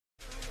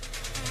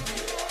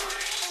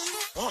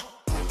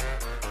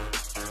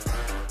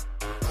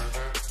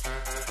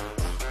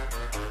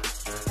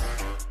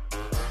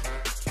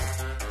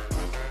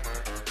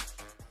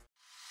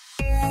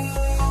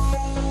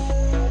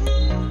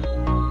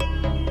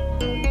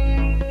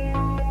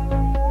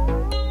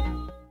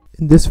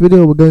In this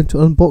video we're going to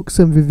unbox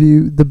and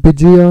review the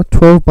BIJIA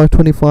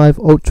 12x25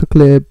 ultra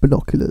clear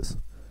binoculars.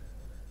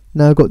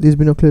 Now I've got these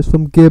binoculars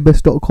from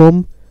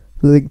GearBest.com.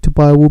 The link to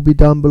buy will be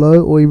down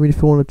below, or even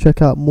if you want to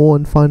check out more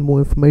and find more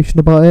information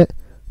about it,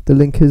 the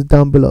link is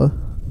down below.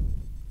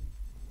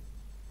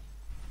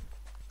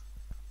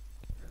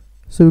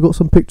 So we've got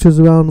some pictures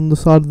around on the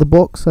side of the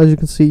box. As you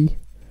can see,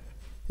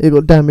 it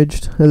got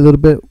damaged a little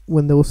bit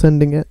when they were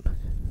sending it,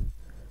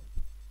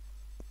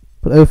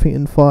 but everything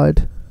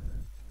inside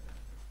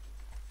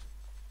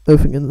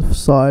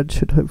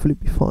should hopefully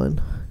be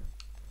fine.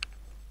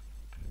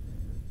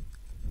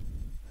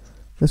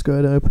 Let's go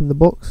ahead and open the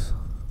box.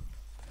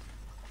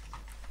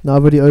 Now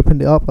I've already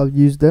opened it up, I've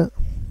used it.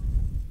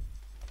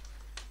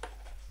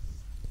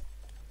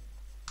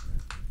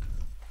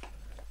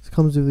 This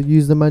comes with the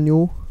user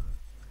manual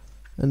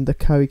and the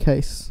carry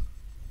case.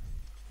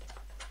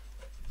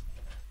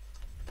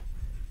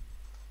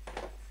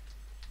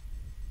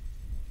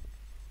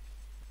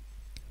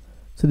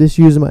 So this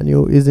user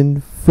manual is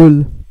in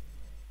full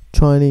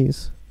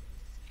Chinese.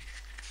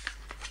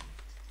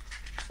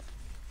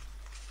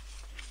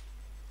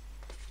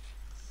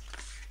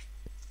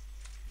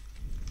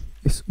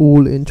 It's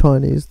all in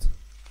Chinese,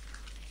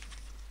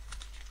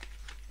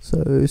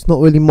 so it's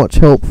not really much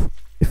help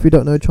if you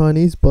don't know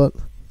Chinese, but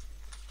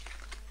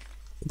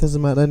it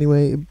doesn't matter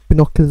anyway.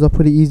 Binoculars are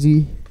pretty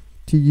easy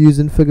to use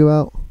and figure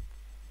out.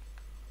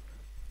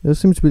 There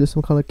seems to be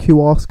some kind of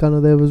QR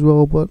scanner there as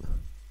well, but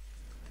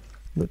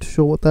not too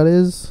sure what that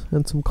is.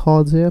 And some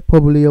cards here,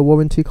 probably a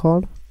warranty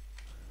card,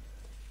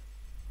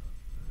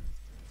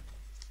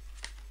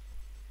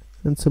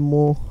 and some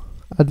more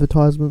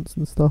advertisements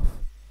and stuff.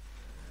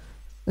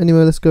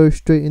 Anyway, let's go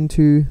straight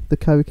into the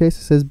carry case.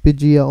 It says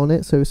BIJIA on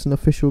it, so it's an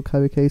official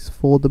carry case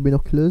for the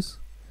binoculars.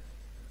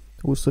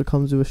 Also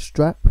comes with a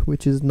strap,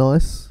 which is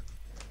nice.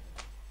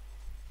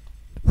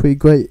 Pretty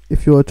great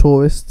if you're a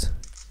tourist.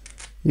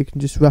 You can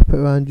just wrap it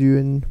around you,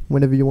 and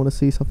whenever you want to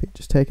see something,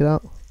 just take it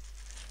out.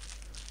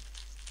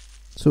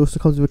 So it also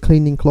comes with a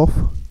cleaning cloth,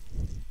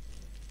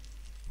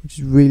 which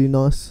is really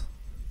nice,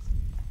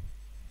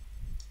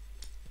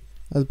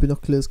 as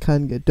binoculars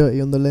can get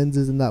dirty on the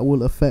lenses, and that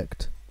will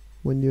affect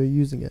when you're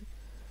using it.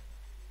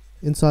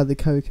 Inside the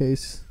carry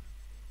case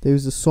there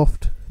is a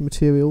soft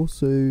material,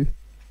 so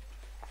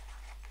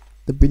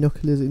the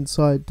binoculars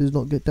inside does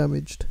not get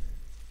damaged.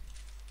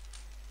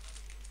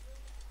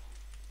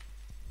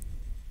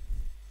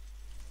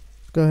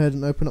 Go ahead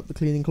and open up the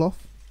cleaning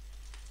cloth.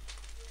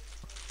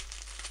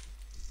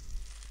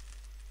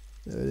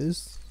 There it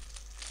is.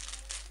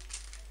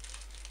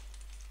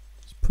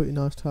 It's pretty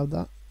nice to have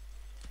that.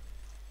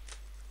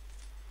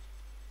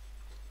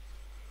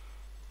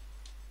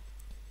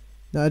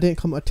 Now, it didn't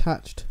come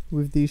attached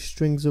with these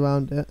strings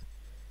around it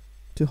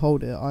to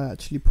hold it. I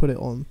actually put it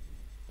on.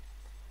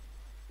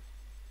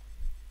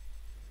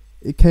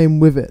 It came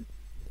with it,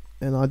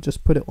 and I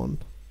just put it on.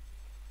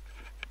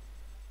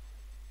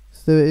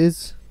 So there it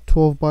is,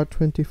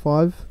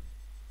 12x25.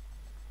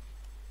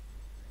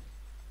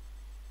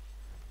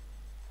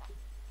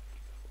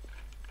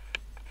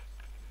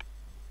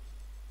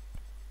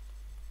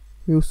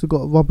 We also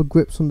got rubber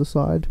grips on the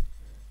side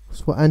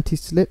for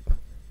anti-slip.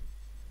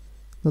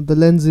 Now the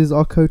lenses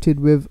are coated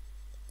with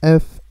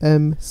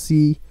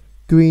FMC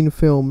green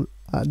film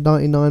at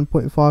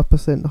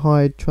 99.5%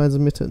 high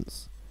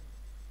transmittance.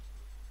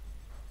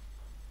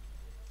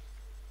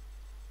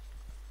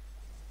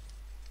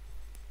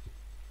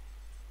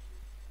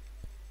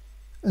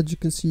 As you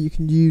can see, you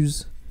can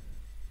use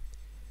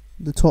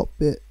the top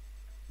bit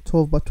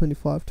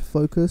 12x25 to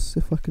focus.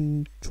 If I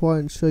can try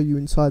and show you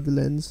inside the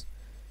lens,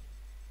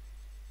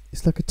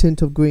 it's like a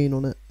tint of green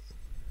on it.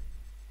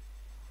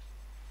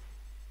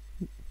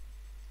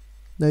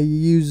 Now you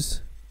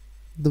use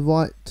the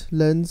right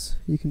lens,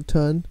 you can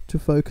turn to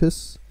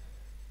focus,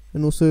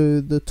 and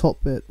also the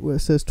top bit where it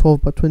says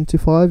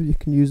 12x25, you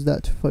can use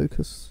that to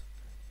focus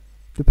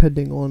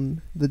depending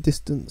on the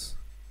distance.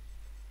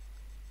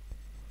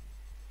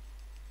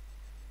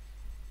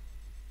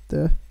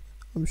 There,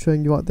 I'm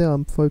showing you right there,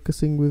 I'm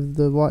focusing with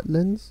the right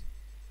lens.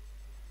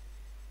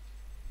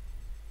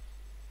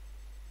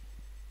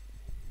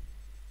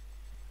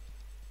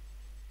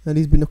 Now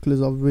these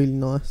binoculars are really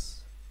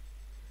nice,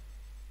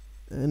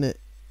 and it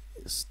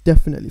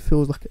definitely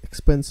feels like an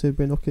expensive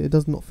binocular. It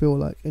does not feel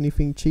like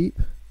anything cheap.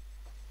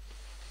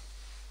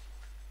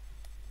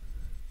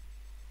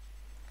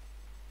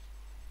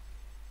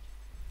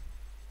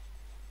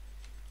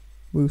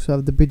 We also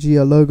have the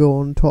BIJIA logo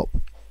on top.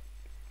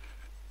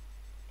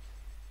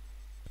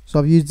 So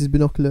I've used these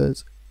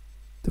binoculars.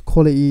 The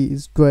quality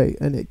is great,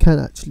 and it can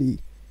actually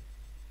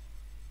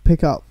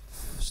pick up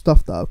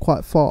stuff that are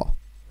quite far.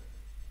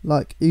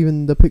 Like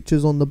even the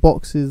pictures on the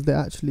boxes, they're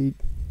actually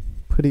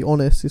pretty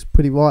honest, it's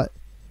pretty right,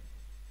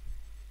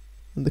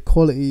 and the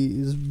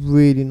quality is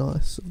really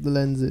nice of the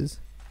lenses.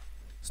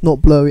 It's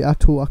not blurry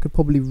at all. I could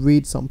probably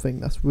read something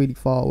that's really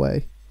far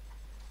away,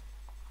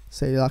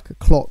 say like a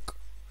clock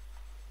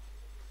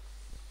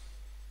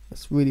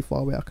that's really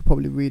far away. I could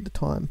probably read the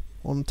time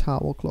on a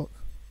tower clock.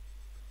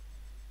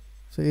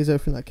 So here's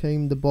everything that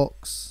came in the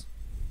box.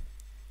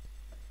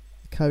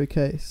 carry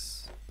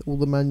case, all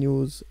the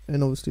manuals,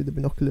 and obviously the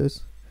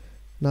binoculars.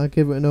 And I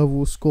give it an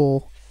overall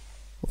score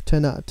of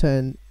 10 out of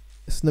 10.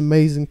 It's an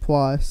amazing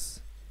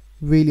price,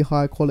 really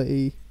high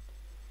quality,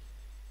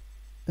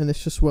 and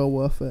it's just well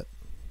worth it.